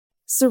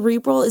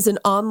Cerebral is an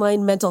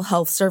online mental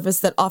health service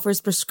that offers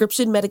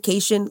prescription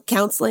medication,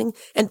 counseling,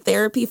 and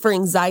therapy for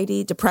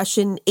anxiety,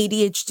 depression,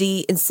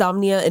 ADHD,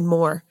 insomnia, and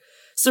more.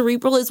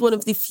 Cerebral is one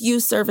of the few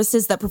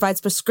services that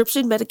provides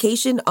prescription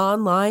medication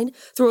online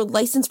through a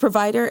licensed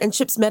provider and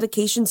ships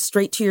medication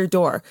straight to your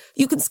door.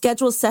 You can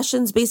schedule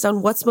sessions based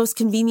on what's most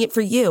convenient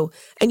for you,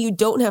 and you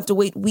don't have to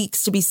wait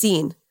weeks to be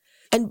seen.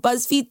 And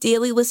BuzzFeed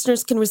Daily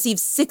listeners can receive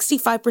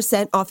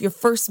 65% off your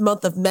first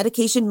month of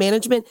medication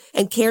management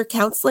and care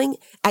counseling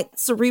at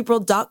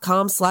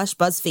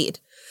Cerebral.com/BuzzFeed.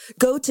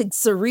 Go to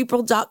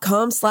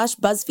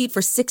Cerebral.com/BuzzFeed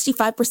for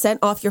 65%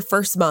 off your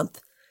first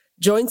month.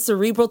 Join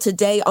Cerebral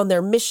today on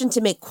their mission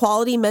to make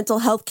quality mental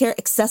health care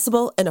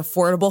accessible and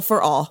affordable for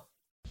all.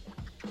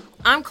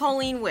 I'm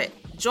Colleen Witt.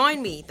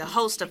 Join me, the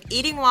host of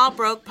Eating While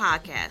Broke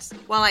podcast,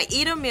 while I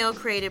eat a meal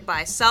created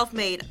by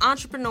self-made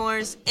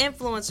entrepreneurs,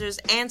 influencers,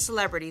 and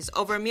celebrities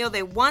over a meal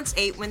they once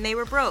ate when they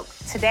were broke.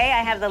 Today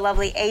I have the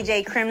lovely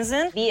AJ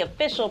Crimson, the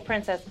official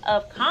princess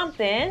of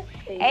Compton,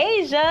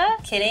 Asia,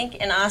 Kid Ink,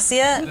 and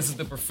Asia. This is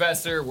the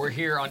professor. We're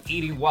here on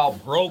Eating While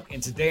Broke,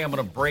 and today I'm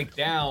going to break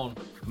down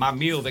my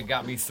meal that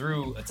got me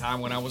through a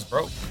time when I was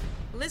broke.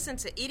 Listen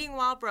to Eating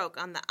While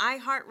Broke on the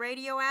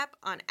iHeartRadio app,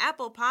 on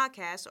Apple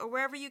Podcasts, or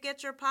wherever you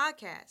get your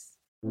podcasts.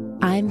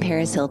 I'm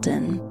Paris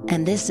Hilton,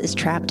 and this is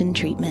Trapped in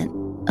Treatment,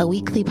 a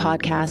weekly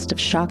podcast of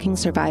shocking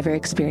survivor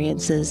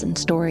experiences and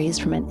stories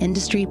from an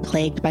industry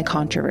plagued by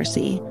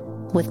controversy.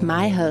 With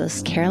my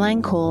hosts,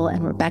 Caroline Cole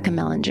and Rebecca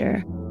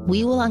Mellinger,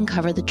 we will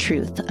uncover the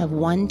truth of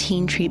one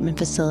teen treatment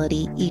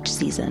facility each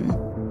season.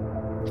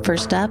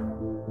 First up,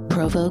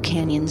 Provo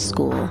Canyon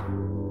School.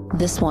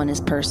 This one is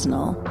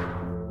personal.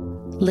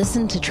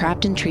 Listen to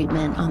Trapped in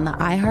Treatment on the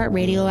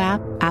iHeartRadio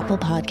app, Apple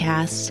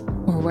Podcasts,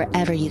 or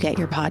wherever you get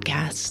your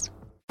podcasts.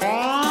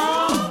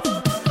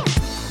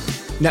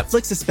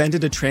 Netflix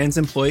suspended a trans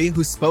employee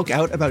who spoke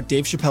out about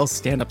Dave Chappelle's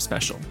stand-up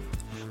special.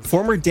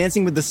 Former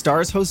Dancing with the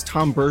Stars host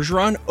Tom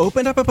Bergeron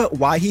opened up about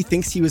why he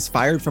thinks he was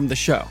fired from the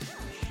show.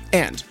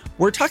 And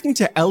we're talking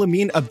to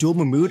El-Amin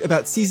Abdul-Mahmoud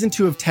about season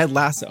 2 of Ted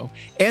Lasso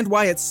and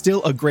why it's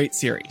still a great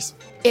series.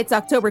 It's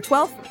October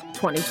 12th,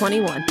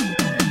 2021.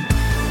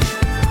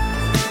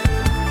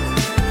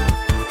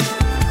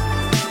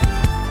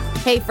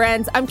 Hey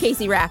friends, I'm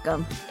Casey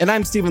Rackham. And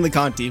I'm Stephen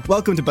LeConte.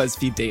 Welcome to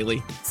BuzzFeed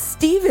Daily.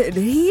 Stephen,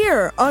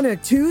 here on a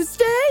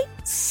Tuesday?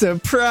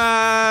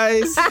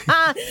 Surprise!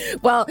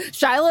 Well,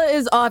 Shyla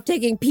is off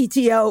taking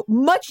PTO,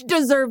 much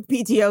deserved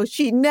PTO.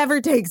 She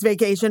never takes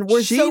vacation.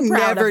 We're so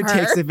proud of her. She never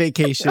takes a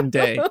vacation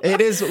day.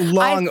 It is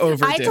long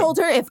overdue. I told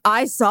her if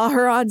I saw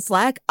her on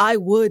Slack, I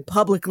would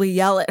publicly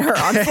yell at her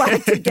on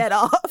Slack to get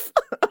off.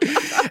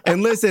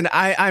 And listen,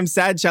 I'm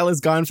sad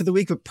Shyla's gone for the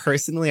week, but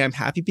personally I'm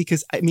happy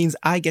because it means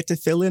I get to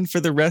fill in for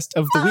the rest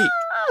of the week.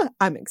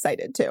 I'm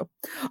excited too.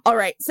 All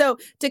right, so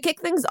to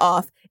kick things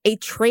off, a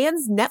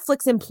trans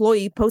Netflix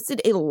employee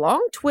posted a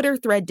long Twitter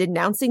thread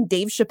denouncing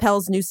Dave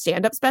Chappelle's new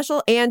stand-up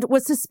special and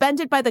was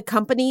suspended by the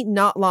company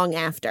not long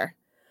after.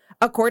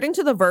 According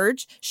to The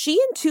Verge, she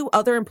and 2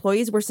 other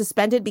employees were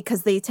suspended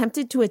because they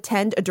attempted to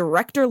attend a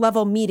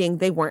director-level meeting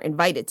they weren't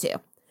invited to.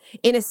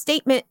 In a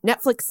statement,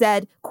 Netflix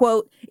said,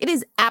 quote, "It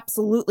is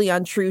absolutely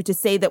untrue to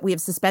say that we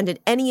have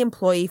suspended any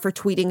employee for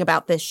tweeting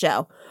about this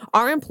show.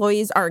 Our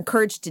employees are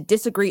encouraged to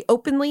disagree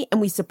openly, and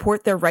we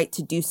support their right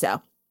to do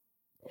so."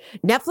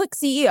 Netflix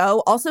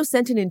CEO also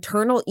sent an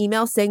internal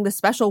email saying the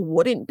special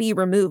wouldn't be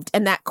removed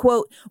and that,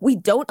 quote, "We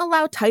don't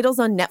allow titles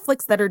on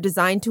Netflix that are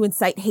designed to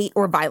incite hate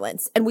or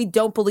violence, and we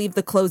don't believe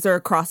the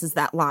closer crosses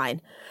that line.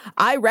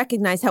 I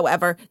recognize,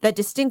 however, that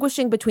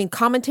distinguishing between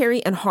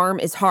commentary and harm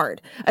is hard,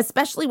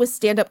 especially with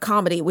stand-up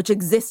comedy, which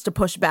exists to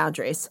push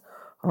boundaries."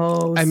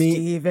 Oh, I mean,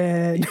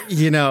 Steven.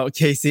 You know,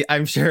 Casey,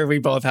 I'm sure we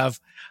both have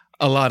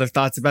a lot of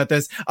thoughts about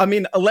this. I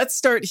mean, let's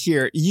start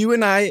here. You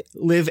and I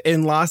live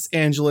in Los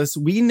Angeles.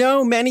 We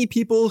know many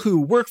people who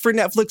work for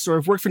Netflix or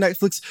have worked for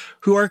Netflix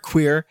who are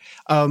queer.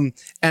 And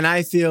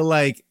I feel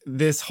like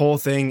this whole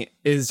thing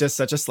is just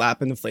such a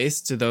slap in the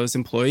face to those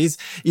employees.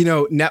 You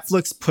know,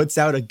 Netflix puts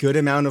out a good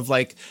amount of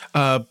like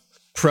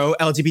pro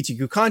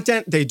LGBTQ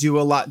content. They do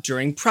a lot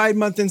during Pride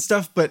Month and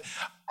stuff, but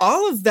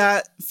all of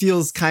that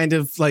feels kind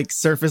of like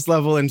surface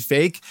level and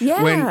fake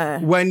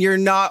when you're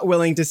not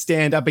willing to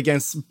stand up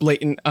against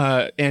blatant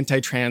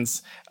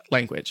anti-trans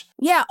language.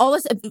 Yeah, all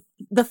this,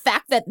 the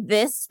fact that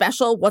this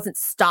special wasn't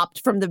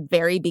stopped from the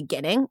very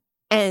beginning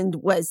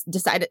and was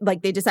decided,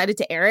 like they decided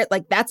to air it,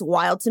 like that's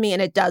wild to me.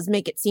 And it does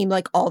make it seem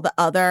like all the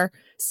other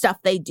stuff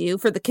they do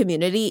for the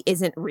community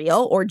isn't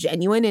real or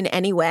genuine in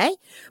any way.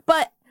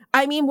 But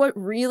I mean, what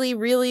really,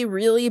 really,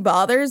 really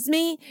bothers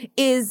me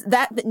is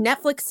that the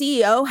Netflix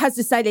CEO has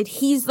decided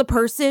he's the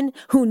person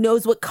who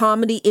knows what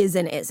comedy is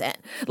and isn't.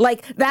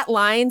 Like that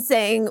line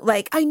saying,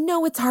 like, "I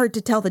know it's hard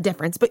to tell the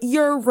difference, but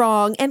you're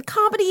wrong. And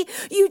comedy,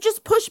 you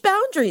just push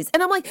boundaries."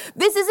 And I'm like,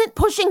 this isn't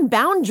pushing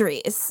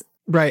boundaries.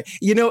 Right.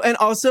 You know, and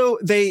also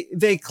they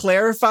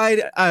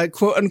clarified,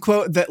 quote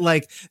unquote, that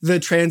like the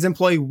trans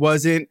employee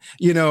wasn't,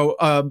 you know,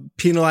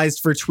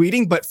 penalized for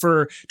tweeting, but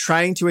for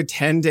trying to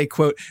attend a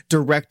quote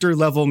director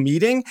level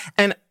meeting.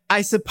 And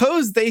I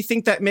suppose they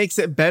think that makes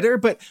it better,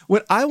 but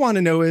what I want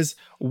to know is,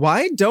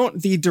 why don't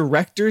the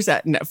directors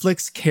at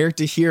Netflix care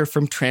to hear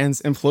from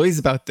trans employees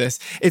about this?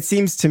 It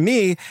seems to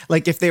me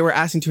like if they were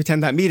asking to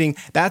attend that meeting,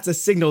 that's a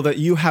signal that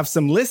you have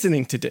some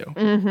listening to do.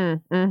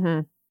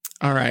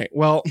 All right.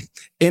 Well,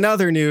 in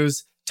other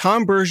news,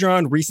 Tom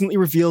Bergeron recently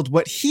revealed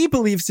what he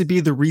believes to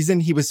be the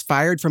reason he was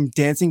fired from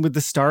Dancing with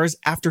the Stars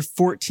after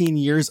 14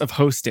 years of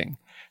hosting: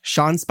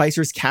 Sean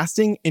Spicer's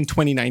casting in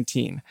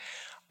 2019.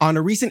 On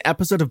a recent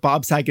episode of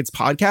Bob Saget's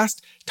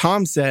podcast,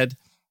 Tom said,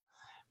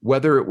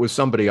 whether it was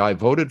somebody I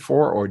voted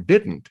for or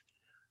didn't,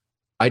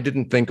 I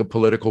didn't think a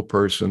political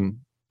person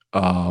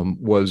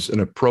was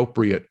an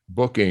appropriate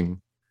booking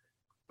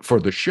for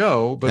the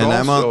show. But and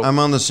also, I'm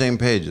on the same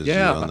page as you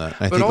on that.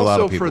 I think a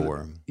lot of people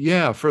were.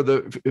 Yeah, for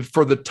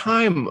the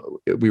time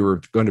we were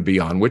going to be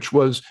on, which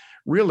was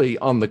really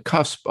on the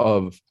cusp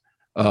of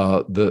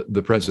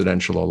the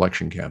presidential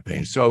election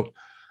campaign. So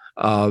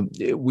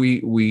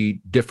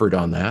we differed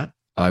on that.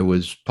 I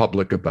was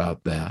public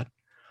about that.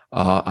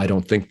 I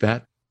don't think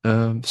that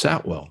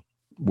sat well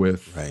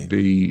with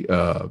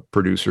the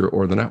producer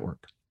or the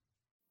network.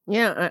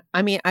 Yeah,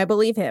 I mean, I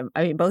believe him.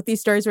 I mean, both these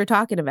stories we're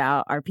talking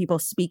about are people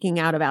speaking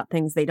out about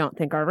things they don't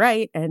think are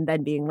right and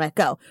then being let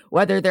go.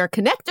 Whether they're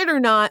connected or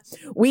not,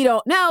 we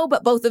don't know.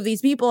 But both of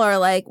these people are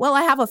like, well,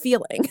 I have a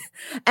feeling.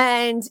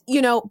 And,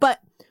 but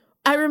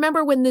I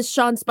remember when this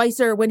Sean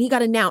Spicer, when he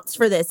got announced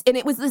for this, and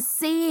it was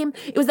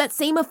that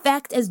same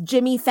effect as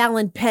Jimmy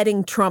Fallon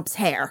petting Trump's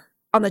hair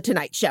on The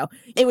Tonight Show.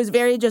 It was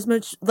very just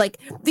much like,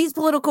 these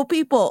political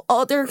people,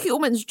 oh, they're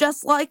humans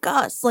just like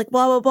us, like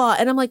blah, blah, blah.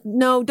 And I'm like,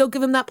 no, don't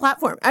give him that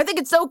platform. I think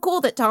it's so cool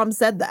that Tom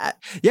said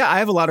that. Yeah, I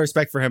have a lot of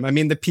respect for him. I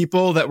mean, the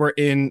people that were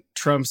in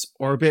Trump's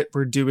orbit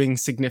were doing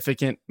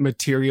significant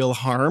material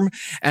harm.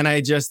 And I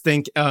just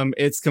think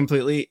it's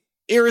completely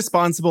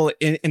irresponsible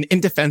and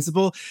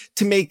indefensible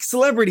to make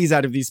celebrities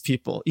out of these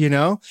people,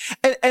 and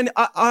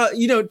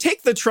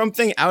take the Trump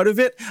thing out of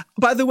it.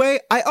 By the way,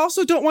 I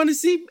also don't want to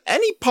see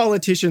any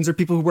politicians or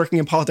people who are working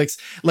in politics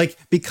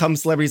become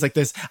celebrities like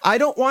this. I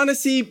don't want to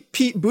see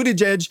Pete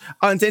Buttigieg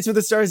on Dancing with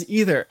the Stars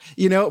either,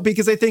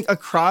 because I think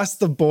across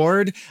the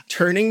board,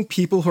 turning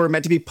people who are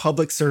meant to be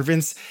public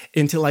servants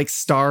into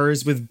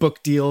stars with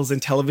book deals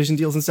and television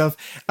deals and stuff,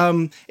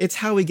 it's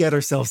how we get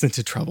ourselves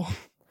into trouble.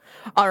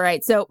 All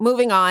right. So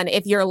moving on,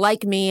 if you're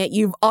like me,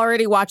 you've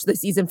already watched the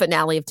season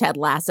finale of Ted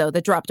Lasso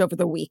that dropped over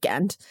the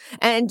weekend.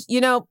 And,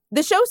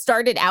 the show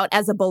started out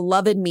as a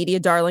beloved media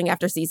darling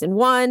after season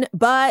 1,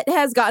 but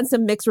has gotten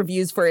some mixed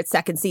reviews for its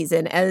second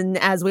season. And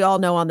as we all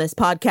know on this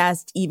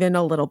podcast, even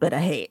a little bit of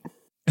hate.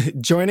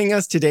 Joining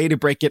us today to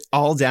break it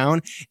all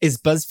down is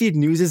BuzzFeed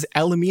News'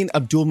 Elamine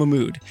Abdul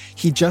Mahmoud.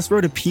 He just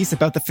wrote a piece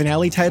about the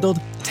finale titled,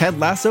 "Ted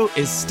Lasso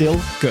is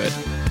Still Good."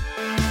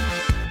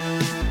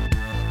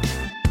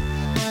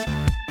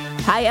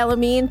 Hi,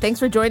 Elamine. Thanks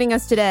for joining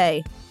us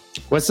today.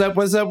 What's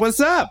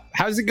up?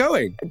 How's it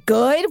going?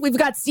 Good. We've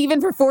got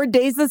Steven for 4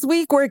 days this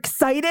week. We're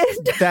excited.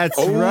 That's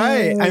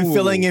right. I'm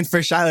filling in for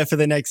Shyla for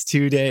the next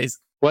 2 days.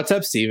 What's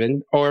up,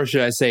 Steven? Or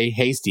should I say,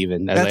 hey,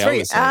 Steven? That's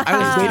right. I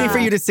was waiting for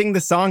you to sing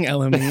the song,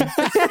 Elamine.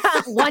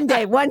 One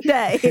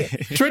day.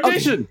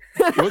 Tradition.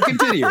 We'll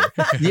continue.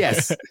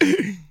 Yes.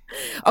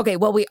 Okay,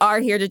 well, we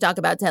are here to talk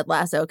about Ted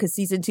Lasso because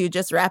season 2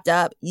 just wrapped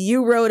up.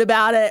 You wrote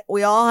about it.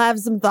 We all have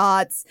some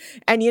thoughts.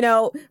 And,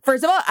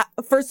 first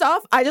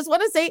off, I just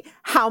want to say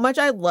how much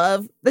I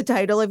love the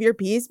title of your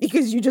piece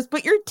because you just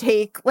put your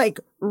take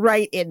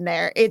right in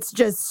there. It's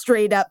just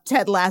straight up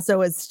Ted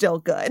Lasso is still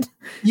good.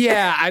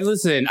 Yeah, I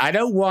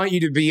don't want you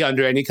to be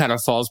under any kind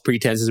of false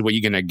pretenses of what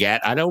you're going to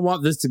get. I don't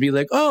want this to be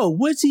like, oh,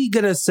 what's he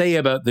going to say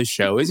about the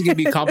show? Is it going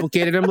to be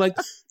complicated? I'm like,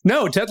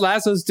 no, Ted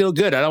Lasso is still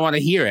good. I don't want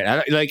to hear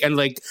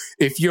it.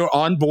 If you're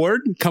on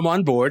board, come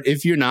on board.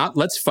 If you're not,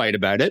 let's fight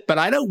about it. But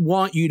I don't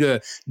want you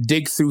to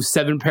dig through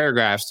 7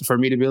 paragraphs for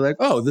me to be like,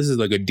 oh, this is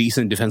a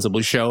decent,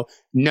 defensible show.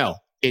 No,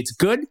 it's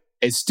good.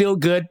 It's still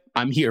good.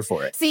 I'm here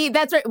for it. See,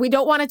 that's right. We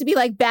don't want it to be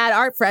like Bad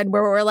Art Friend,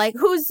 where we're like,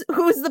 who's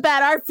the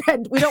bad art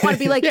friend? We don't want to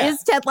be like,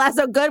 Is Ted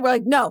Lasso good? We're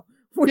like, no,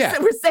 we're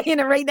saying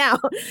it right now.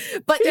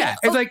 But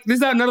it's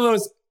there's not none of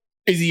those.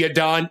 Is he a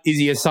Don? Is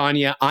he a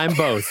Sonia? I'm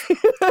both.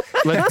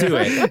 Let's do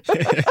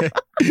it.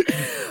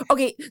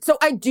 Okay, so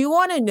I do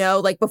want to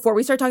know, before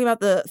we start talking about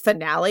the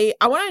finale,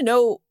 I want to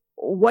know,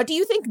 what do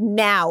you think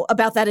now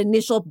about that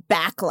initial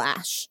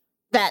backlash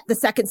that the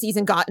second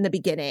season got in the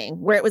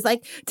beginning, where it was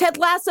like, Ted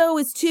Lasso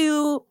is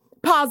too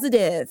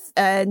positive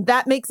and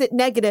that makes it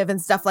negative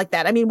and stuff like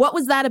that? I mean, what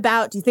was that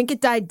about? Do you think it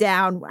died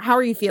down? How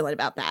are you feeling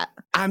about that?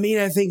 I mean,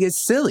 I think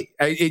it's silly.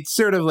 It's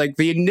sort of like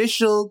the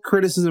initial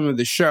criticism of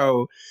the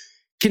show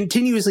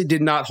continuously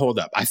did not hold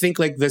up. I think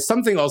there's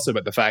something also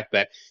about the fact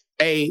that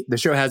A, the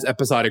show has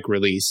episodic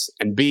release,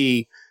 and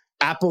B,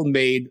 Apple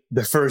made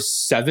the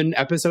first 7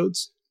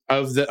 episodes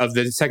of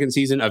the second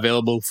season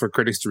available for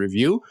critics to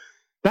review.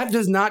 That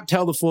does not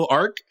tell the full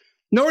arc,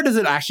 nor does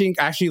it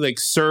actually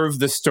serve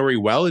the story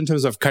well in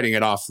terms of cutting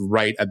it off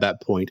right at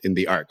that point in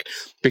the arc.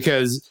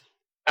 Because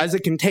as a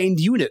contained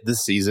unit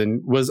this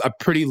season was a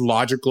pretty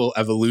logical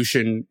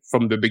evolution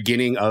from the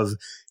beginning of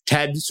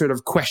Ted sort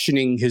of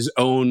questioning his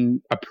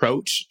own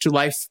approach to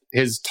life,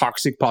 his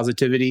toxic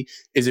positivity.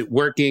 Is it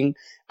working?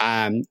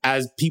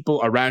 As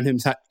people around him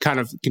kind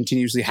of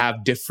continuously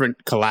have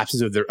different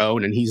collapses of their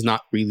own, and he's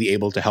not really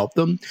able to help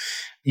them.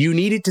 You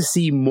needed to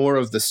see more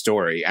of the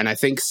story. And I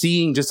think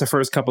seeing just the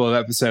first couple of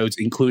episodes,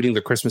 including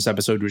the Christmas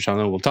episode, which I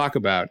know we'll talk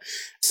about,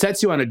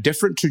 sets you on a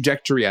different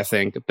trajectory, I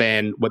think,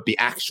 than what the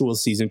actual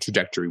season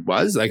trajectory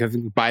was. Like, I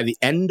think by the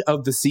end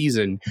of the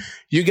season,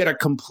 you get a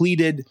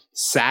completed,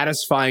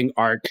 satisfying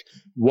arc,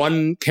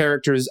 one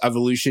character's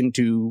evolution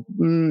to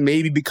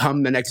maybe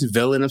become the next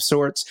villain of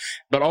sorts,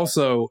 but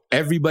also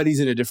everybody's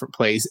in a different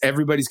place.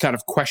 Everybody's kind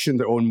of questioned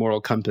their own moral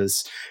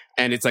compass.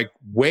 And it's like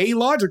way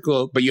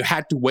logical, but you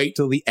had to wait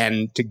till the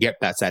end to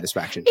get that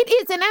satisfaction. It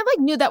is. And I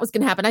knew that was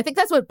going to happen. I think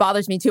that's what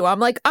bothers me too. I'm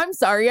like, I'm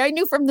sorry. I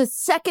knew from the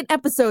second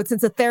episode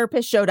since the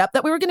therapist showed up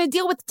that we were going to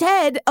deal with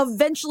Ted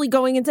eventually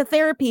going into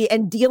therapy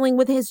and dealing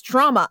with his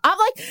trauma. I'm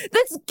like,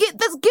 let's give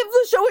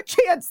the show a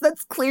chance.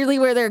 That's clearly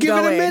where they're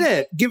going. Give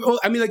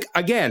it a minute.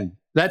 Again,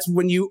 that's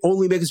when you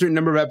only make a certain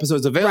number of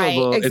episodes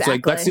available. Right, exactly. It's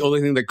like, that's the only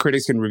thing that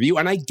critics can review.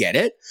 And I get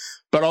it.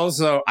 But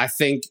also, I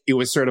think it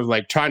was sort of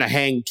like trying to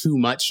hang too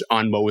much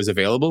on what was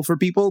available for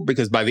people,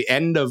 because by the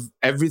end of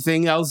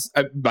everything else,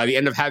 by the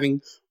end of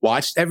having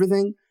watched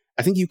everything,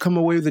 I think you come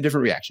away with a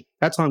different reaction.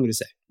 That's all I'm going to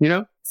say, you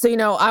know? So,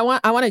 I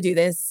want to do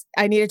this.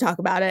 I need to talk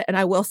about it, and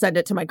I will send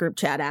it to my group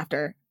chat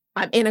after.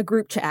 I'm in a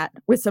group chat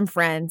with some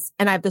friends,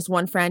 and I have this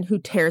one friend who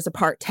tears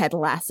apart Ted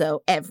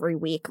Lasso every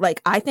week.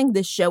 Like, I think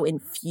this show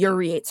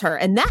infuriates her,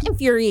 and that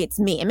infuriates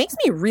me. It makes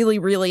me really,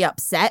 really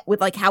upset with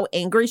like how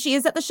angry she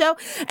is at the show.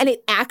 And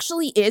it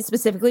actually is,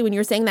 specifically when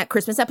you're saying that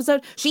Christmas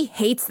episode, she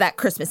hates that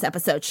Christmas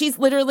episode. She's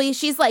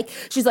like,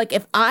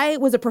 if I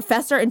was a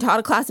professor and taught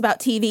a class about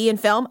TV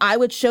and film, I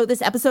would show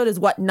this episode as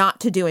what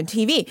not to do in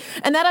TV.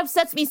 And that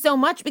upsets me so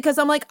much because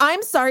I'm like,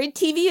 I'm sorry,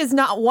 TV is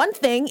not one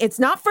thing. It's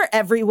not for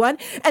everyone.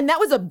 And that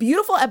was a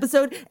beautiful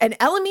episode. And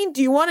Elamine,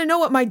 do you want to know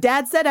what my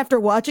dad said after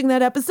watching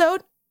that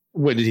episode?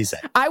 What did he say?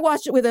 I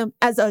watched it with him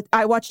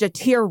I watched a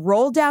tear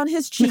roll down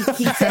his cheek.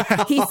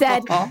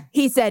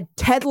 He said,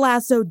 Ted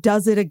Lasso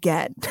does it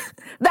again.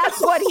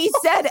 That's what he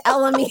said,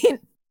 Elamine.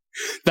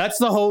 That's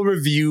the whole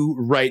review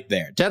right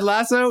there. Ted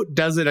Lasso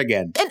does it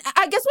again. And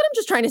I guess what I'm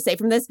just trying to say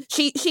from this,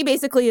 she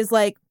basically is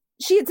like,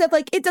 she had said,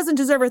 like, it doesn't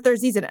deserve a third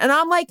season. And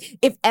I'm like,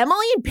 if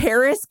Emily in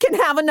Paris can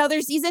have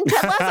another season,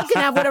 Ted Lasso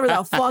can have whatever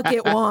the fuck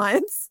it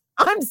wants.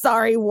 I'm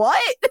sorry,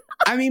 what?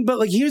 I mean, but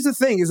like, here's the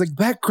thing, is like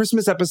that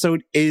Christmas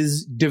episode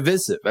is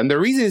divisive. And the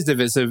reason it's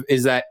divisive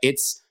is that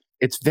it's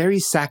very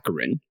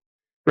saccharine,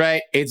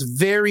 right? It's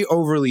very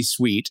overly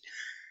sweet.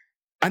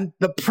 And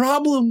the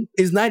problem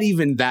is not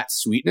even that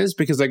sweetness,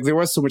 because like there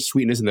was so much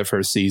sweetness in the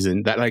first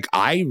season that like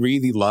I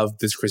really loved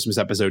this Christmas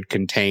episode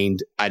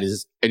contained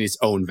in its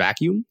own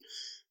vacuum.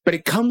 But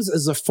it comes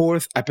as the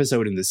fourth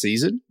episode in the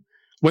season,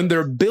 when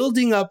they're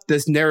building up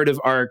this narrative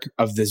arc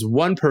of this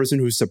one person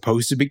who's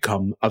supposed to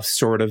become a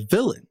sort of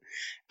villain.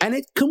 And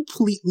it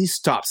completely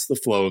stops the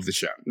flow of the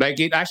show. Like,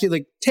 it actually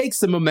like takes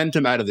the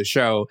momentum out of the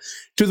show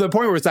to the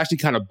point where it's actually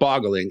kind of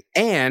boggling.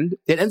 And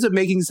it ends up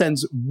making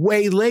sense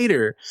way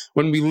later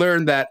when we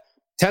learn that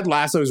Ted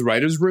Lasso's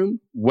writer's room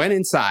went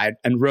inside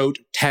and wrote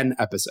 10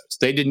 episodes.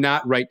 They did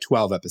not write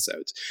 12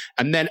 episodes.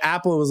 And then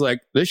Apple was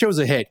like, this show's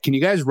a hit. Can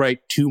you guys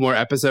write 2 more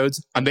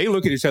episodes? And they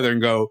look at each other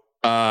and go,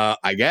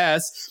 I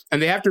guess.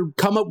 And they have to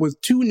come up with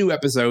 2 new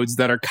episodes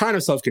that are kind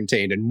of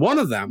self-contained. And one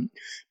of them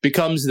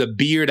becomes the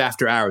Beard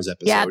After Hours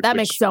episode. Yeah, that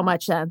makes so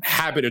much sense.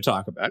 Happy to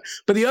talk about.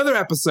 But the other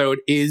episode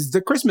is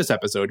the Christmas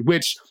episode,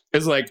 which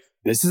is like,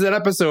 this is an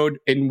episode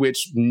in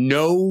which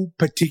no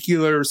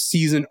particular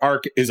season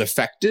arc is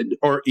affected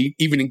or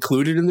even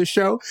included in the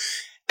show.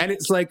 And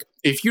it's like,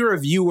 if you're a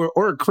viewer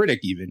or a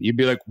critic even, you'd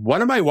be like,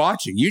 what am I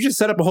watching? You just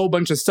set up a whole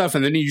bunch of stuff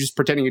and then you're just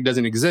pretending it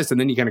doesn't exist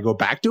and then you kind of go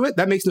back to it.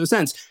 That makes no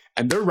sense.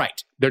 And they're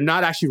right. They're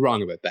not actually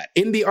wrong about that.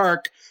 In the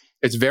arc,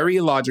 it's very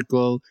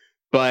illogical,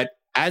 but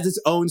as its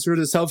own sort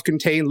of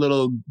self-contained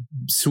little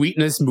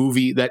sweetness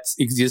movie that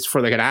exists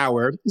for like an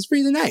hour, it's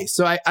really nice.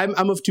 So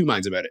I'm of 2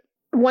 minds about it.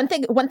 One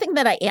thing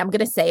that I am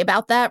going to say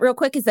about that real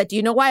quick is that, do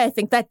you know why I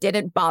think that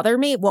didn't bother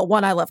me? Well,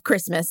 1, I love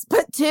Christmas,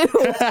 but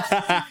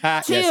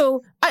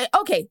 2,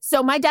 okay,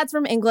 so my dad's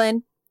from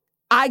England.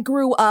 I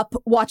grew up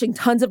watching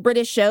tons of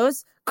British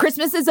shows.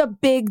 Christmas is a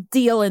big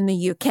deal in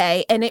the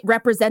UK, and it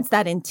represents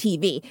that in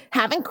TV.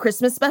 Having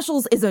Christmas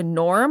specials is a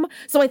norm.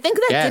 So I think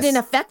that didn't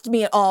affect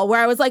me at all,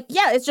 where I was like,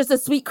 yeah, it's just a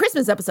sweet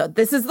Christmas episode.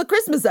 This is the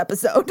Christmas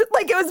episode.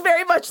 Like, it was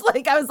very much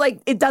like, I was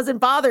like, it doesn't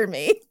bother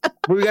me.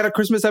 We got a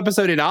Christmas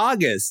episode in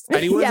August,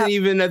 and he wasn't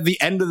even at the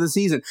end of the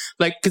season.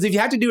 Like, because if you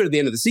had to do it at the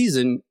end of the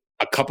season,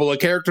 a couple of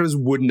characters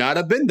would not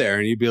have been there.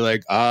 And you'd be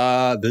like,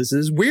 this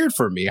is weird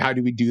for me. How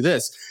do we do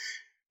this?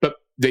 But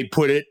they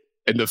put it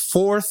in the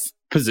 4th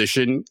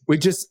position.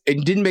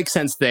 It didn't make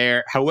sense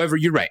there. However,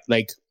 you're right.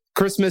 Like,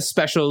 Christmas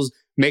specials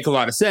make a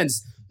lot of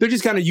sense. They're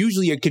just kind of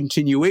usually a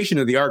continuation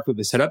of the arc that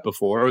they set up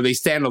before, or they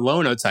stand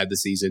alone outside the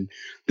season.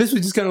 This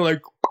was just kind of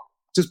like,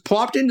 just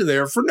plopped into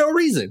there for no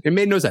reason. It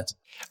made no sense.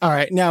 All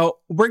right. Now,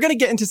 we're going to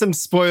get into some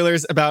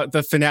spoilers about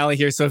the finale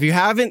here. So if you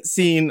haven't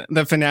seen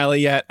the finale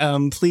yet,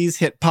 please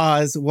hit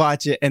pause,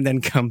 watch it, and then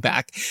come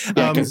back.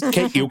 Because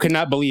Kate, you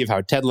cannot believe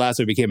how Ted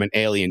Lasso became an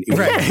alien. It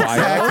was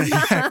wild.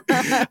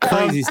 Exactly.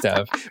 Crazy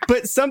stuff.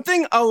 But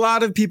something a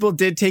lot of people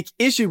did take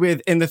issue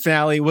with in the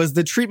finale was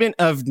the treatment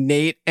of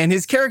Nate and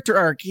his character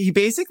arc. He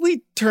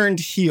basically turned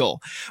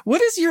heel.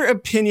 What is your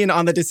opinion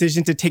on the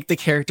decision to take the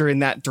character in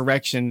that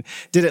direction?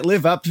 Did it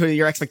live up to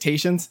your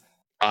expectations?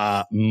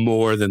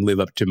 More than live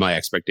up to my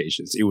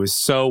expectations. It was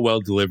so well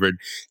delivered.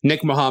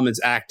 Nick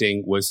Mohammed's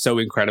acting was so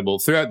incredible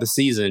throughout the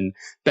season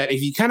that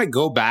if you kind of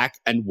go back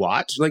and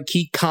watch, like,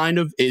 he kind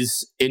of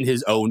is in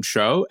his own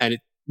show, and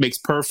it makes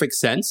perfect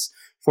sense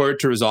for it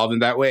to resolve in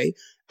that way.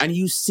 And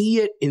you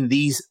see it in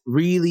these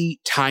really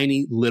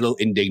tiny little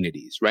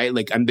indignities, right?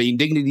 Like, and the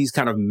indignities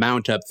kind of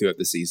mount up throughout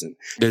the season.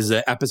 There's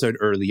an episode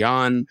early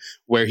on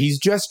where he's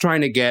just trying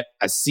to get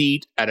a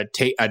seat at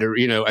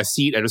a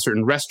seat at a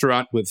certain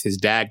restaurant with his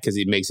dad because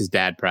he makes his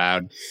dad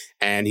proud,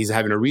 and he's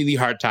having a really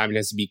hard time and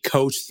has to be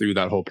coached through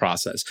that whole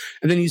process.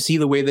 And then you see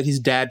the way that his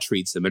dad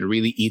treats him and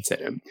really eats at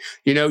him.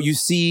 You know, you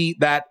see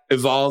that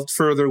evolved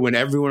further when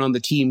everyone on the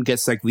team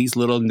gets like these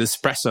little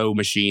Nespresso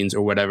machines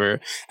or whatever,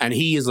 and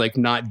he is like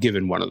not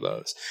given one of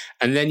those.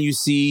 And then you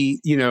see,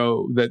 you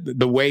know,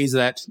 the ways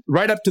that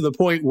right up to the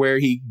point where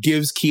he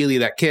gives Keeley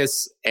that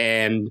kiss,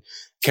 and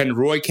can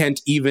Roy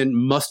Kent even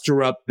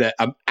muster up the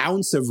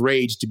ounce of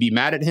rage to be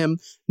mad at him?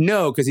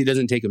 No, because he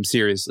doesn't take him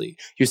seriously.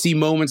 You see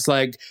moments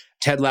like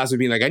Ted Lasso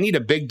being like, I need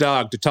a big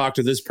dog to talk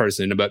to this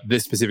person about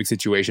this specific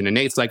situation. And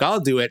Nate's like, I'll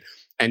do it.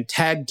 And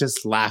Ted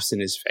just laughs in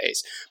his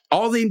face.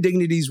 All the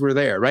indignities were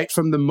there, right?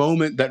 From the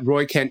moment that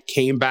Roy Kent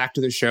came back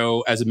to the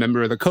show as a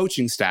member of the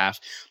coaching staff,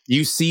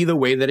 you see the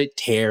way that it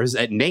tears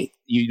at Nate.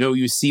 You know,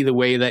 you see the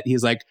way that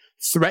he's like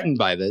threatened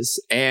by this,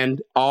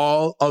 and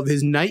all of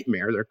his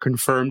nightmares are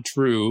confirmed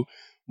true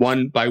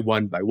one by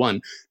one by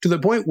one, to the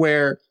point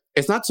where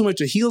it's not so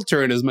much a heel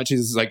turn as much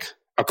as like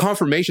a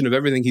confirmation of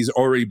everything he's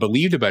already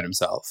believed about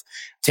himself,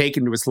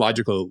 taken to its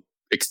logical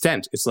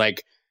extent. It's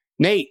like,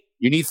 Nate,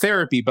 you need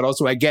therapy, but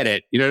also I get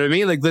it. You know what I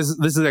mean? Like this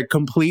is a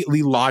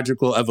completely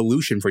logical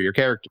evolution for your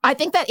character. I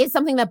think that is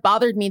something that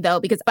bothered me, though,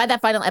 because by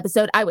that final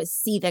episode, I was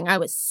seething. I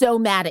was so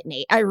mad at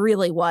Nate. I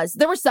really was.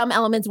 There were some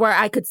elements where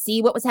I could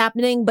see what was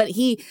happening, but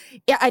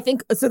I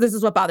think, so this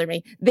is what bothered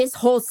me. This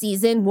whole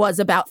season was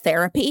about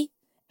therapy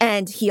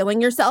and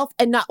healing yourself.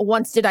 And not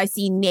once did I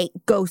see Nate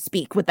go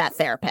speak with that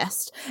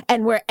therapist.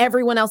 And where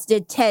everyone else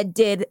did, Ted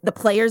did, the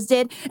players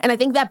did. And I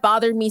think that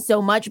bothered me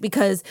so much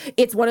because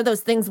it's one of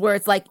those things where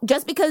it's like,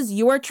 just because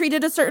you are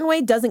treated a certain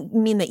way doesn't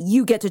mean that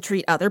you get to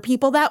treat other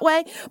people that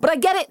way. But I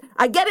get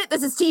it.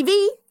 This is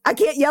TV. I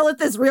can't yell at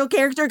this real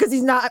character because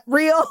he's not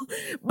real.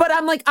 But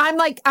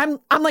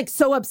I'm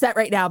so upset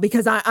right now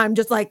because I'm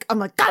like,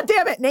 God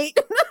damn it, Nate.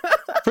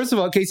 First of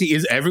all, Casey,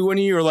 is everyone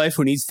in your life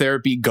who needs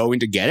therapy going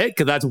to get it?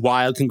 Because that's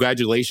wild.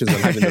 Congratulations on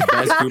having the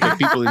best group of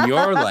people in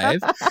your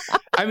life.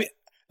 I mean,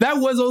 that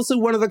was also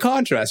one of the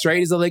contrasts, right?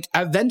 Is that like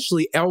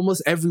eventually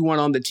almost everyone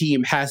on the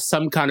team has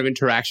some kind of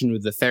interaction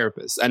with the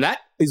therapist. And that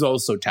is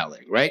also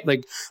telling, right?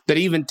 Like that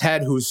even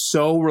Ted, who's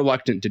so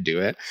reluctant to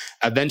do it,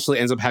 eventually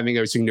ends up having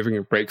a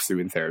significant breakthrough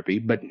in therapy,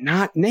 but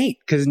not Nate,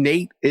 because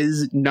Nate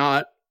is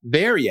not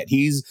there yet.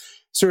 He's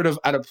sort of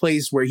at a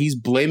place where he's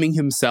blaming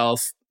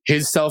himself.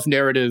 His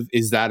self-narrative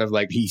is that of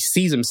like, he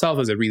sees himself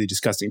as a really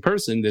disgusting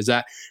person. There's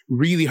that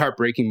really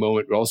heartbreaking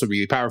moment, but also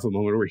really powerful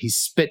moment where he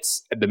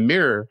spits at the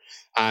mirror,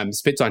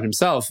 spits on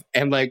himself.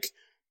 And like,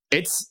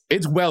 it's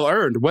well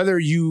earned, whether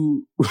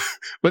you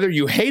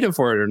hate him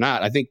for it or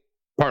not. I think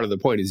part of the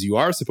point is you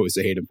are supposed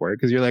to hate him for it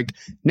because you're like,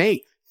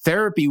 Nate,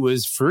 therapy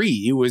was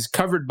free. It was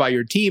covered by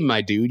your team,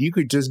 my dude. You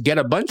could just get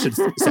a bunch of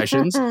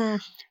sessions.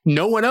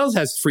 No one else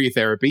has free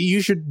therapy.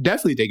 You should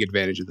definitely take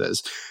advantage of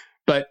this.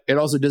 But it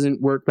also doesn't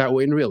work that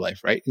way in real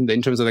life, right?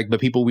 In terms of like the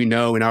people we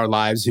know in our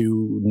lives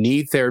who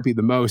need therapy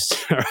the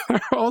most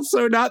are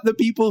also not the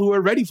people who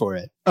are ready for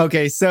it.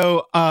 Okay,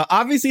 so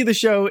obviously the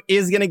show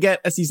is going to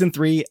get a season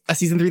 3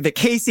 that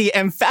Casey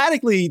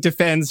emphatically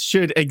defends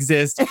should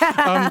exist.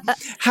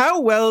 How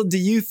well do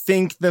you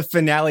think the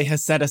finale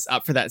has set us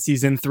up for that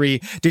season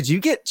 3? Did you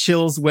get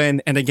chills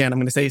when, and again, I'm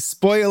going to say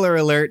spoiler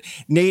alert,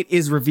 Nate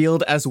is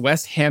revealed as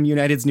West Ham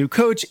United's new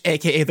coach,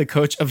 aka the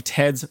coach of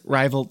Ted's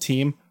rival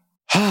team?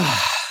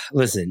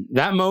 Listen,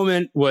 that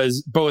moment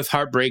was both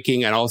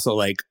heartbreaking and also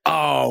like,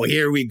 oh,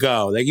 here we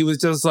go. Like it was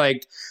just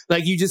like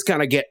you just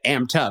kind of get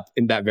amped up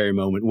in that very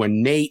moment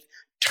when Nate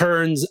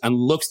turns and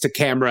looks to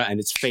camera and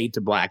it's fade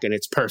to black and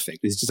it's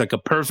perfect. It's just like a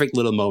perfect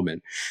little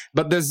moment.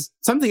 But there's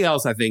something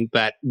else I think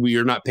that we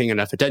are not paying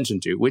enough attention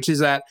to, which is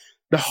that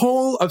the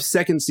whole of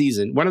second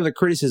season, one of the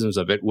criticisms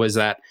of it was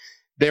that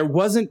there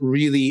wasn't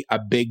really a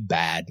big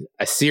bad,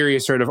 a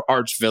serious sort of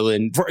arch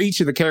villain for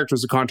each of the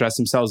characters to contrast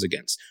themselves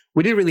against.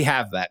 We didn't really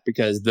have that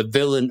because the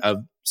villain of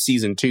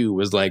season 2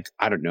 was like,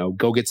 I don't know,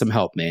 go get some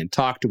help, man.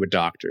 Talk to a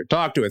doctor,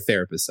 talk to a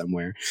therapist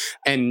somewhere.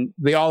 And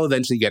they all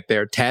eventually get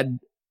there. Ted,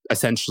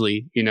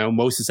 essentially,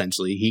 most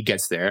essentially, he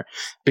gets there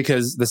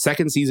because the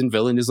second season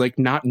villain is like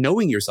not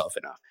knowing yourself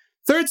enough.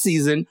 Third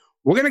season,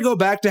 we're going to go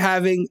back to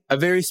having a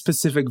very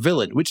specific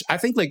villain, which I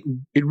think like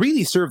it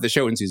really served the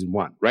show in season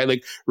 1, right?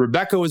 Like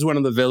Rebecca was one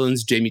of the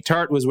villains, Jamie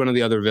Tart was one of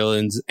the other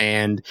villains,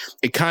 and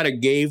it kind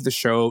of gave the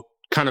show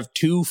kind of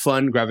 2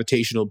 fun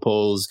gravitational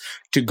pulls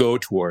to go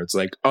towards.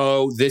 Like,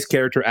 oh, this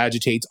character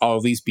agitates all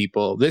these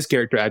people. This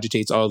character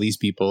agitates all these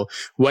people.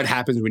 What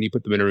happens when you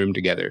put them in a room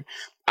together?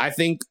 I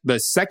think the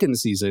second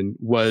season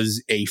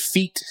was a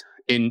feat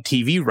in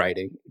TV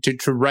writing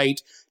to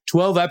write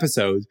 12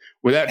 episodes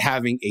without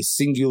having a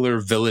singular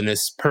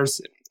villainous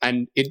person.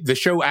 And the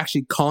show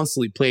actually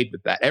constantly played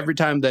with that. Every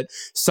time that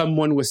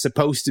someone was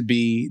supposed to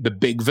be the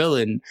big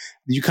villain,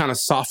 you kind of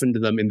softened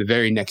them in the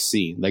very next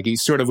scene. Like he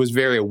sort of was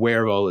very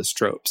aware of all his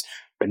tropes.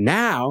 But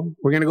now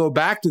we're going to go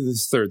back to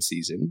this third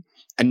season,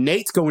 and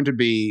Nate's going to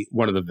be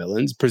one of the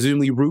villains.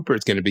 Presumably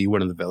Rupert's going to be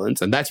one of the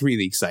villains. And that's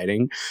really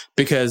exciting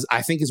because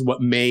I think is what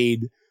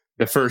made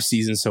the first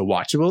season so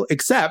watchable,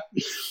 except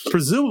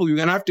presumably we're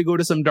going to have to go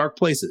to some dark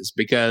places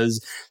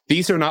because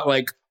these are not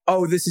like,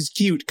 oh, this is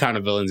cute kind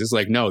of villains. It's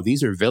like, no,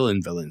 these are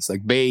villains.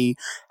 Like they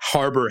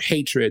harbor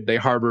hatred. They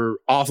harbor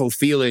awful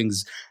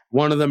feelings.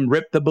 One of them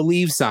ripped the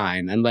believe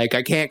sign. And like,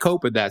 I can't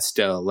cope with that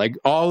still. Like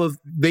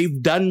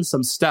they've done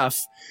some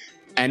stuff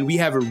and we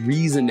have a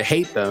reason to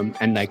hate them.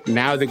 And like,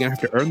 now they're going to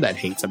have to earn that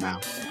hate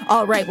somehow.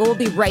 All right. Well, we'll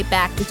be right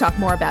back to talk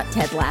more about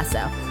Ted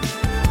Lasso.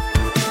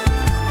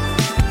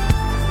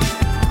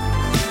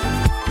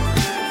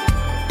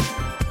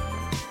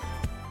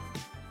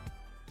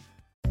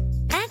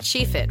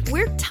 SheFit,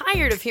 we're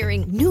tired of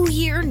hearing new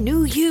year,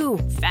 new you,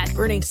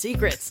 fat-burning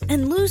secrets,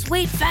 and lose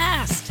weight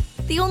fast.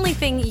 The only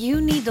thing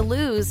you need to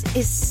lose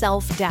is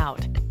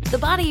self-doubt. The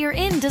body you're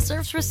in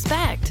deserves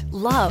respect,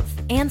 love,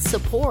 and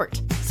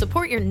support.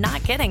 Support you're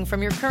not getting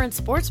from your current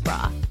sports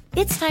bra.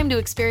 It's time to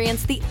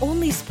experience the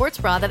only sports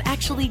bra that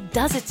actually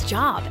does its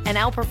job and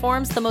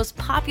outperforms the most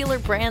popular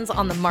brands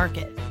on the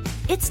market.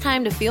 It's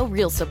time to feel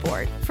real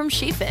support from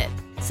SheFit.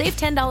 Save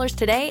 $10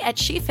 today at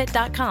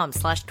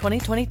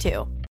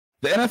shefit.com/2022.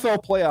 The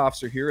NFL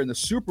playoffs are here and the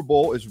Super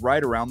Bowl is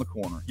right around the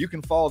corner. You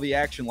can follow the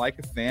action like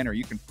a fan or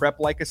you can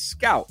prep like a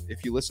scout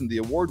if you listen to the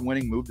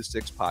award-winning Move the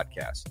Sticks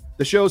podcast.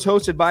 The show is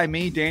hosted by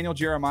me, Daniel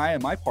Jeremiah,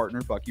 and my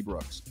partner, Bucky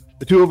Brooks.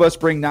 The two of us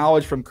bring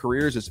knowledge from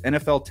careers as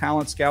NFL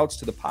talent scouts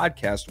to the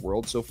podcast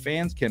world so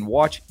fans can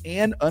watch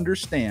and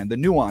understand the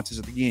nuances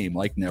of the game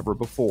like never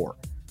before.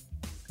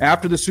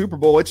 After the Super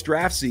Bowl, it's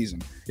draft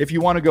season. If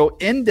you want to go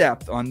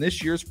in-depth on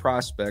this year's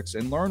prospects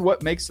and learn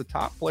what makes the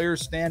top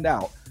players stand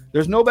out,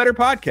 there's no better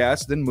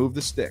podcast than Move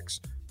the Sticks.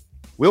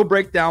 We'll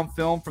break down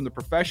film from the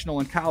professional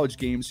and college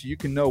games so you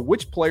can know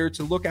which player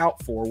to look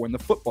out for when the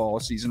football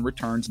season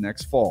returns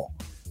next fall.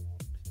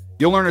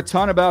 You'll learn a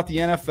ton about the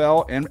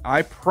NFL, and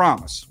I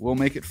promise we'll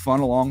make it fun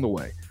along the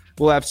way.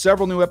 We'll have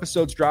several new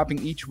episodes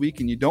dropping each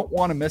week, and you don't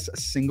want to miss a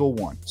single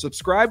one.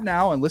 Subscribe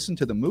now and listen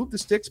to the Move the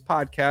Sticks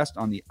podcast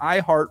on the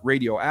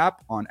iHeartRadio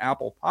app, on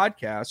Apple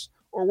Podcasts,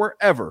 or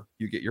wherever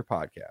you get your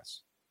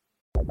podcasts.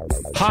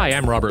 Hi,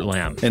 I'm Robert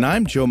Lamb. And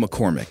I'm Joe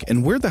McCormick,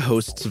 and we're the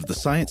hosts of the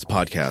science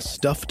podcast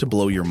Stuff to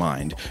Blow Your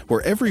Mind,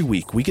 where every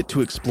week we get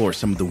to explore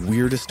some of the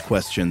weirdest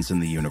questions in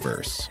the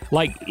universe.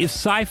 Like, if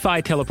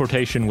sci-fi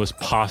teleportation was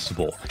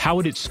possible, how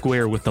would it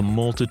square with the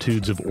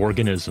multitudes of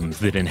organisms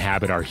that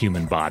inhabit our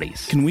human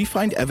bodies? Can we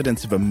find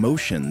evidence of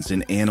emotions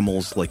in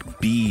animals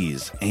like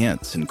bees,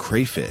 ants, and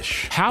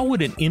crayfish? How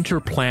would an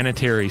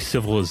interplanetary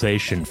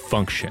civilization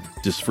function?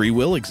 Does free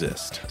will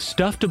exist?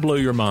 Stuff to Blow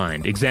Your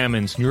Mind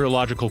examines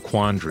neurological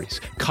quandaries,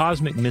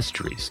 cosmic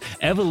mysteries,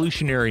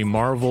 evolutionary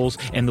marvels,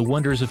 and the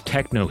wonders of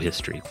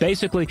techno-history.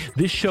 Basically,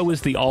 this show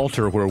is the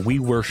altar where we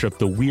worship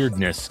the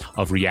weirdness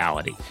of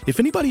reality.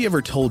 If anybody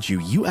ever told you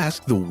you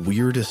ask the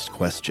weirdest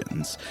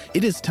questions,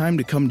 it is time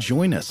to come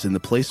join us in the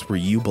place where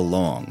you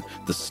belong,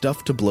 the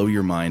Stuff to Blow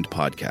Your Mind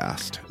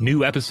podcast.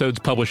 New episodes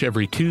publish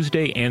every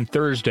Tuesday and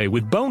Thursday,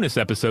 with bonus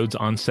episodes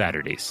on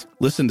Saturdays.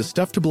 Listen to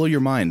Stuff to Blow Your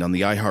Mind on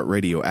the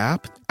iHeartRadio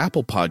app,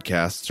 Apple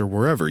Podcasts, or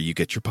wherever you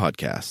get your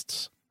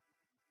podcasts.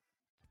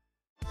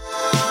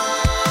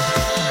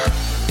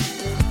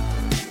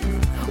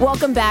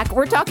 Welcome back.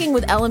 We're talking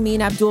with Elamin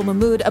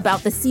Abdul-Mahmoud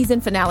about the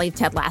season finale of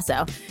Ted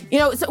Lasso.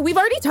 So we've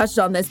already touched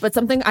on this, but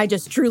something I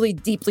just truly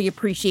deeply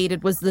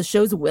appreciated was the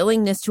show's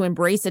willingness to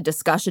embrace a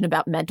discussion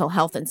about mental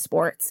health in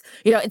sports.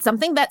 It's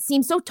something that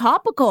seems so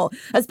topical,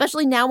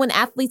 especially now when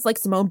athletes like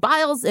Simone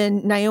Biles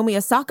and Naomi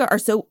Osaka are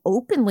so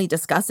openly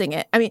discussing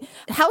it. I mean,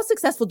 how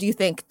successful do you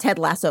think Ted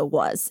Lasso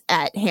was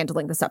at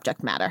handling the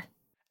subject matter?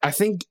 I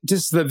think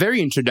just the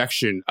very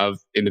introduction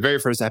in the very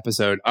first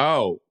episode,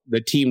 the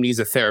team needs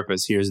a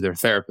therapist, here's their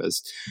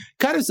therapist,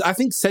 kind of, I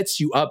think, sets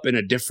you up in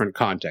a different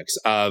context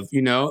of,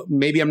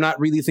 maybe I'm not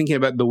really thinking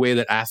about the way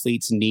that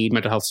athletes need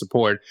mental health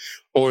support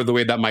or the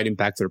way that might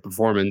impact their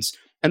performance.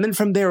 And then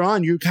from there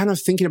on, you're kind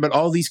of thinking about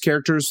all these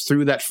characters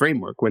through that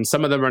framework. When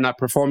some of them are not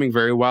performing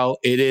very well,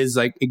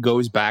 it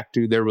goes back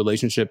to their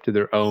relationship to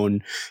their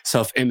own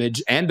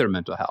self-image and their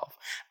mental health.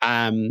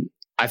 I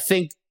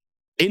think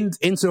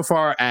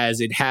insofar as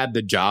it had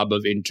the job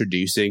of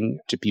introducing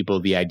to people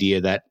the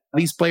idea that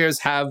these players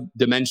have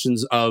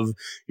dimensions of,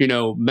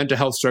 mental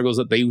health struggles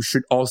that they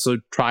should also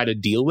try to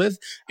deal with.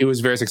 It was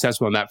very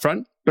successful on that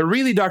front. But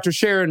really, Dr.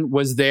 Sharon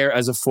was there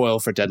as a foil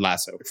for Ted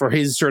Lasso, for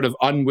his sort of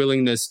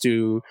unwillingness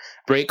to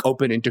break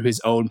open into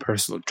his own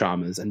personal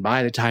traumas. And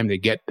by the time they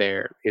get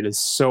there, it is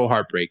so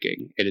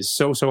heartbreaking. It is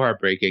so, so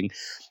heartbreaking.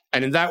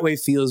 And in that way,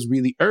 feels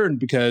really earned,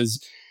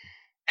 because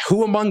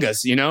who among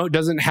us,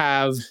 doesn't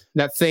have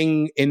that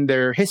thing in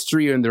their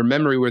history or in their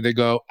memory where they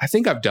go, I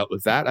think I've dealt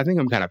with that. I think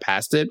I'm kind of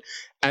past it.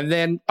 And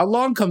then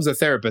along comes a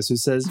therapist who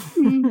says,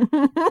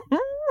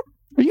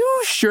 are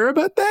you sure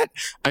about that?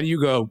 And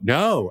you go,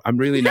 no, I'm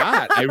really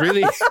not. I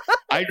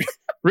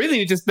really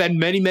need to spend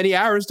many, many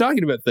hours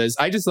talking about this.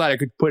 I just thought I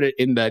could put it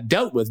in the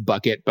dealt with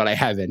bucket, but I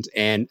haven't.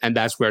 And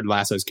that's where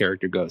Lasso's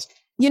character goes.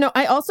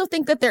 I also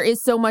think that there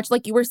is so much,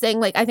 like you were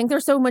saying, I think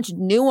there's so much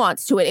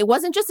nuance to it. It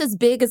wasn't just as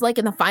big as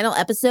in the final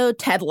episode,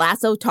 Ted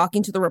Lasso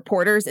talking to the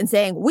reporters and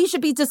saying, we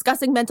should be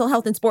discussing mental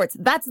health in sports.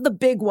 That's the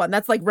big one.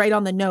 That's right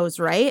on the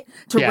nose, right?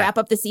 To wrap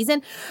up the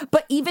season.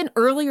 But even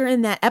earlier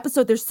in that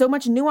episode, there's so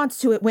much nuance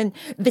to it when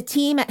the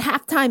team at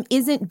halftime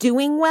isn't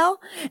doing well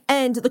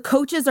and the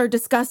coaches are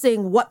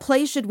discussing what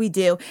play should we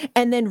do.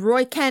 And then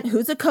Roy Kent,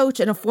 who's a coach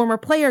and a former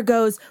player,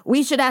 goes,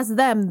 we should ask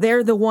them.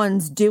 They're the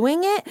ones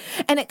doing it.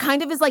 And it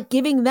kind of is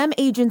giving them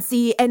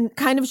agency and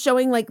kind of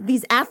showing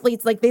these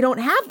athletes they don't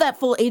have that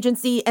full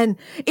agency, and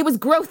it was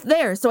growth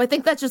there. So I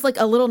think that's just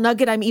a little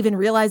nugget I'm even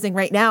realizing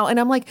right now, and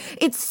I'm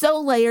it's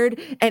so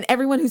layered, and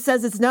everyone who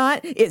says it's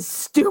not is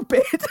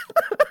stupid.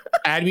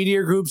 Add me to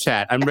your group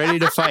chat. I'm ready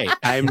to fight.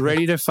 I'm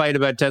ready to fight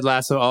about Ted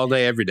Lasso all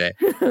day, every day.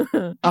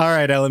 All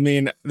right,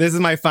 Elamine, this is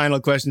my final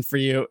question for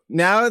you.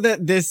 Now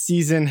that this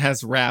season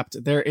has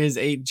wrapped, there is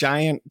a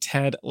giant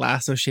Ted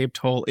Lasso-shaped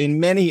hole in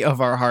many of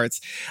our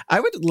hearts. I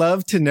would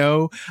love to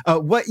know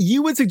what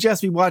you would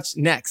suggest we watch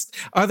next.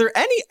 Are there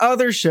any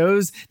other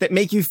shows that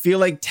make you feel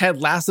like Ted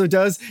Lasso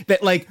does,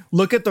 that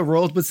look at the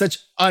world with such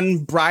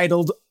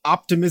unbridled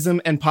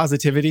optimism and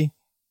positivity?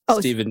 Oh,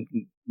 Stephen,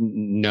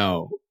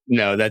 no,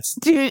 that's...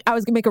 Dude, I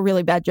was going to make a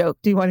really bad joke.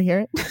 Do you want to hear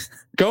it?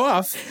 Go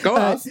off.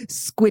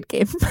 Squid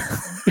Game.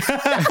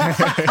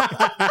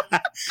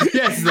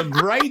 Yes, the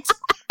bright,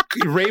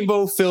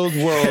 rainbow-filled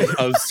world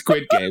of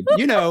Squid Game.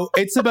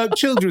 It's about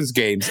children's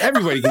games.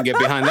 Everybody can get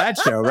behind that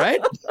show, right?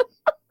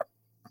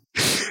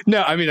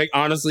 No, I mean,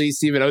 honestly,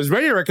 Stephen, I was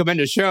ready to recommend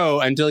a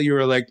show until you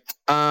were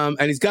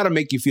and he's got to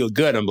make you feel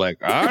good. I'm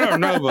I don't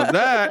know about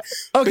that.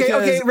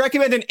 Okay.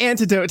 Recommend an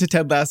antidote to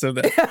Ted Lasso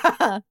then.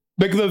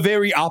 The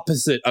very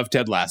opposite of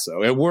Ted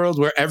Lasso. A world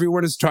where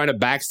everyone is trying to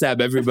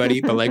backstab everybody,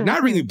 but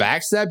not really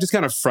backstab, just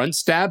kind of front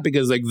stab,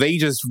 because they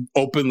just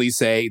openly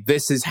say,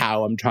 this is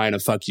how I'm trying to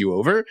fuck you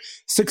over.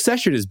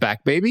 Succession is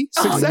back, baby.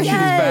 Succession is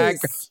back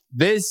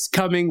this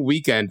coming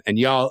weekend. And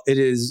y'all, it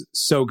is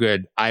so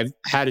good. I've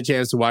had a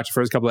chance to watch the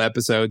first couple of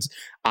episodes.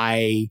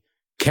 I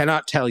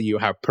cannot tell you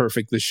how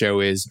perfect the show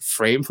is,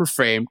 frame for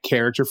frame,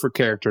 character for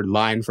character,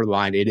 line for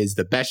line. It is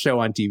the best show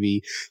on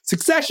TV.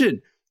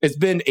 Succession. It's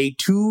been a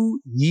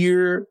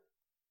 2-year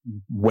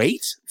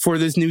wait for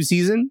this new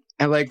season.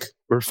 And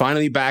we're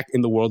finally back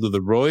in the world of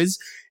the Roys.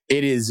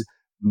 It is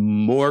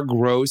more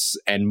gross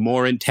and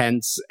more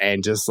intense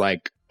and just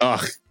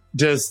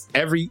just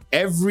every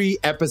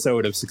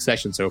episode of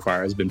Succession so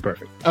far has been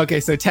perfect.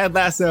 Okay, so Ted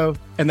Lasso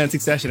and then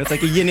Succession. It's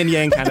a yin and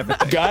yang kind of a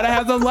thing. Gotta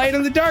have the light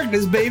and the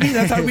darkness, baby.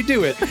 That's how we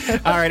do it.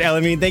 All right,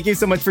 Elamine, thank you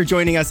so much for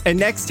joining us. And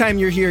next time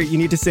you're here, you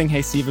need to sing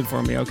Hey Stephen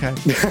for me, okay?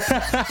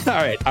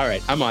 All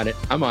right. I'm on it.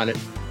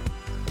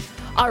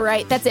 All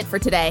right, that's it for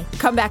today.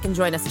 Come back and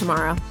join us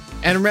tomorrow.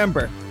 And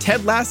remember,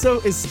 Ted Lasso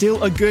is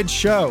still a good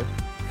show.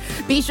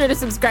 Be sure to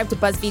subscribe to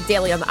BuzzFeed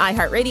Daily on the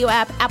iHeartRadio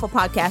app, Apple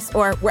Podcasts,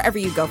 or wherever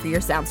you go for your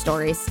sound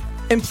stories.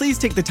 And please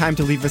take the time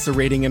to leave us a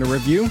rating and a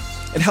review.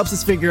 It helps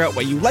us figure out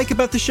what you like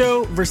about the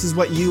show versus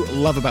what you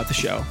love about the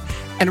show.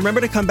 And remember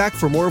to come back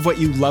for more of what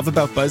you love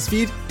about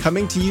BuzzFeed,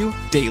 coming to you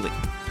daily.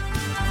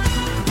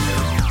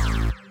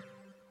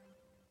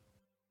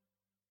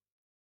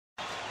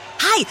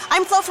 Hi,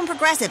 I'm Flo from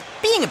Progressive.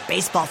 Being a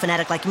baseball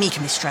fanatic like me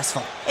can be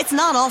stressful. It's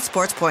not all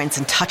sports points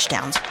and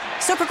touchdowns.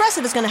 So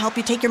Progressive is going to help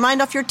you take your mind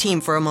off your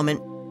team for a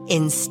moment.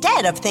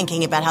 Instead of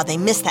thinking about how they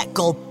missed that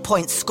goal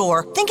point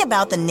score, think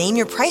about the Name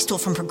Your Price tool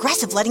from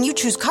Progressive, letting you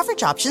choose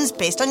coverage options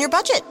based on your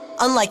budget.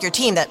 Unlike your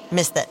team that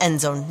missed the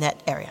end zone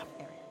net area.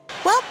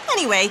 Well,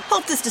 anyway,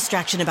 hope this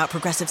distraction about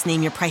Progressive's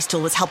Name Your Price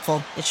tool was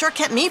helpful. It sure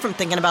kept me from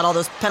thinking about all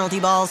those penalty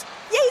balls.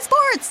 Yay,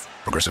 sports!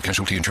 Progressive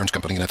Casualty Insurance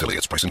Company and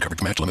Affiliates. Price and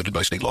coverage match limited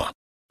by state law.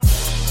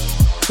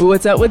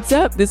 What's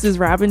up? This is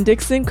Robin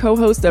Dixon,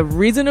 co-host of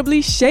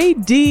Reasonably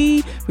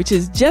Shady, which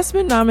has just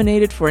been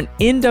nominated for an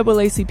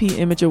NAACP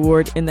Image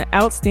Award in the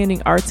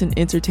Outstanding Arts and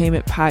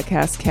Entertainment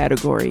Podcast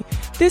category.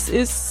 This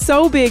is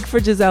so big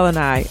for Giselle and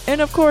I. And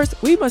of course,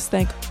 we must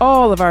thank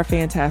all of our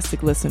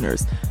fantastic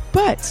listeners.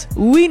 But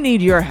we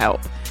need your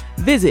help.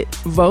 Visit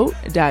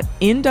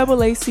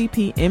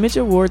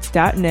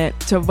vote.naacpimageawards.net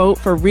to vote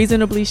for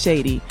Reasonably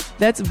Shady.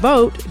 That's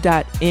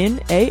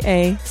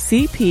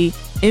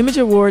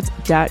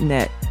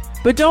vote.naacpimageawards.net.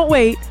 But don't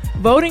wait.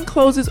 Voting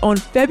closes on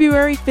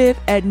February 5th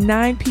at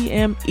 9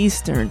 p.m.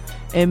 Eastern.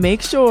 And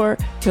make sure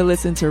to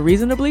listen to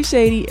Reasonably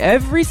Shady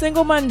every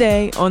single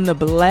Monday on the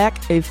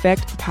Black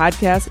Effect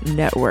Podcast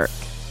Network.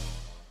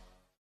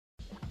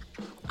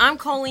 I'm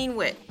Colleen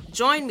Witt.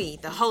 Join me,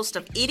 the host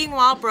of Eating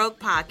While Broke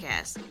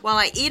podcast, while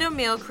I eat a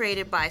meal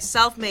created by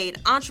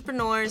self-made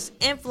entrepreneurs,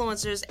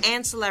 influencers,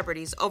 and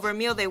celebrities over a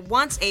meal they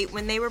once ate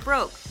when they were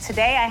broke.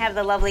 Today I have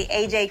the lovely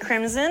AJ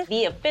Crimson,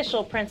 the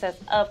official princess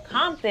of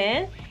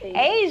Compton,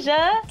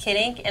 Asia,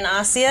 Kidink, and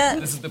Asia.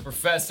 This is the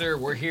professor.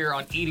 We're here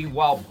on Eating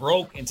While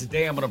Broke, and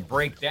today I'm going to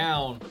break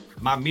down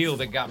my meal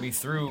that got me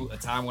through a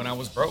time when I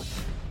was broke.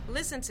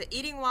 Listen to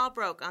Eating While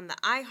Broke on the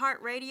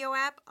iHeartRadio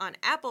app, on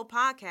Apple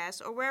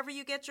Podcasts, or wherever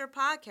you get your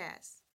podcasts.